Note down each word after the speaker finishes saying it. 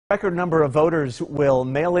Record number of voters will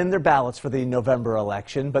mail in their ballots for the November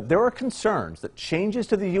election, but there are concerns that changes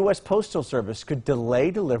to the U.S. Postal Service could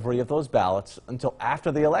delay delivery of those ballots until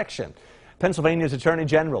after the election. Pennsylvania's Attorney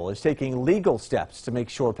General is taking legal steps to make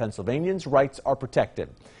sure Pennsylvanians' rights are protected.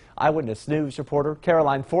 Eyewitness News reporter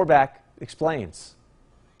Caroline Forbach explains.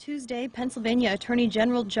 Tuesday, Pennsylvania Attorney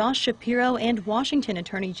General Josh Shapiro and Washington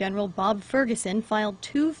Attorney General Bob Ferguson filed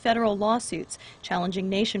 2 federal lawsuits challenging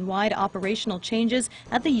nationwide operational changes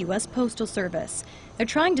at the U.S. Postal Service. They're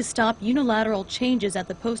trying to stop unilateral changes at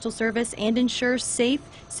the Postal Service and ensure safe,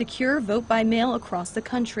 secure vote by mail across the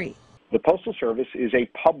country. The Postal Service is a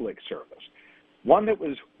public service, one that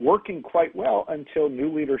was working quite well until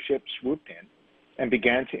new leadership swooped in and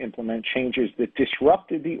began to implement changes that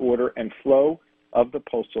disrupted the order and flow of the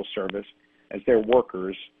Postal Service as their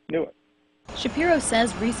workers knew it. Shapiro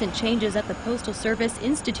says recent changes at the Postal Service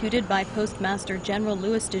instituted by Postmaster General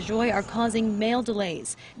Louis DeJoy are causing mail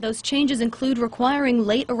delays. Those changes include requiring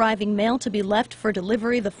late arriving mail to be left for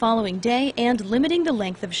delivery the following day and limiting the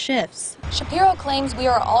length of shifts. Shapiro claims we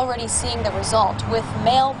are already seeing the result, with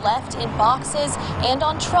mail left in boxes and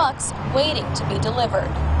on trucks waiting to be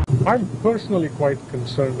delivered. I'm personally quite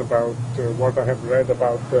concerned about what I have read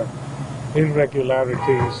about the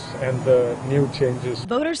irregularities and the new changes.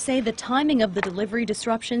 Voters say the timing of the delivery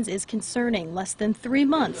disruptions is concerning, less than 3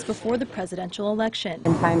 months before the presidential election.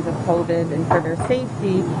 In times of COVID and for their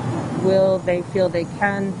safety, will they feel they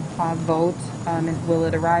can vote, and will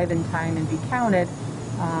it arrive in time and be counted,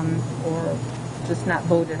 or just not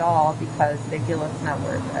vote at all because they feel it's not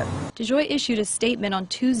worth it. DeJoy issued a statement on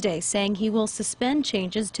Tuesday saying he will suspend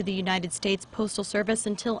changes to the United States Postal Service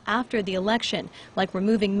until after the election, like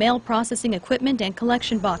removing mail processing equipment and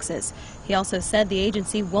collection boxes. He also said the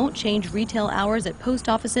agency won't change retail hours at post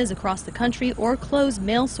offices across the country or close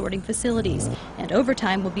mail sorting facilities, and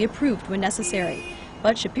overtime will be approved when necessary.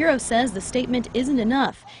 But Shapiro says the statement isn't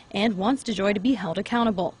enough and wants DeJoy to be held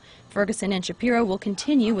accountable. Ferguson and Shapiro will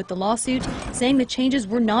continue with the lawsuit, saying the changes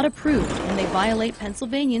were not approved and they violate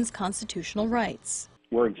Pennsylvanians' constitutional rights.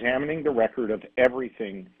 We're examining the record of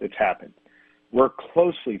everything that's happened. We're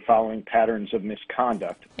closely following patterns of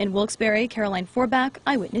misconduct. In Wilkes-Barre, Caroline Forbach,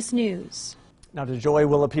 Eyewitness News. Now, DeJoy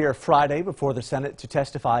will appear Friday before the Senate to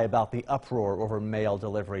testify about the uproar over mail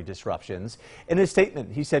delivery disruptions. In his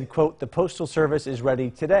statement, he said, quote, "The Postal Service is ready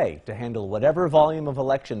today to handle whatever volume of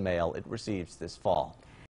election mail it receives this fall."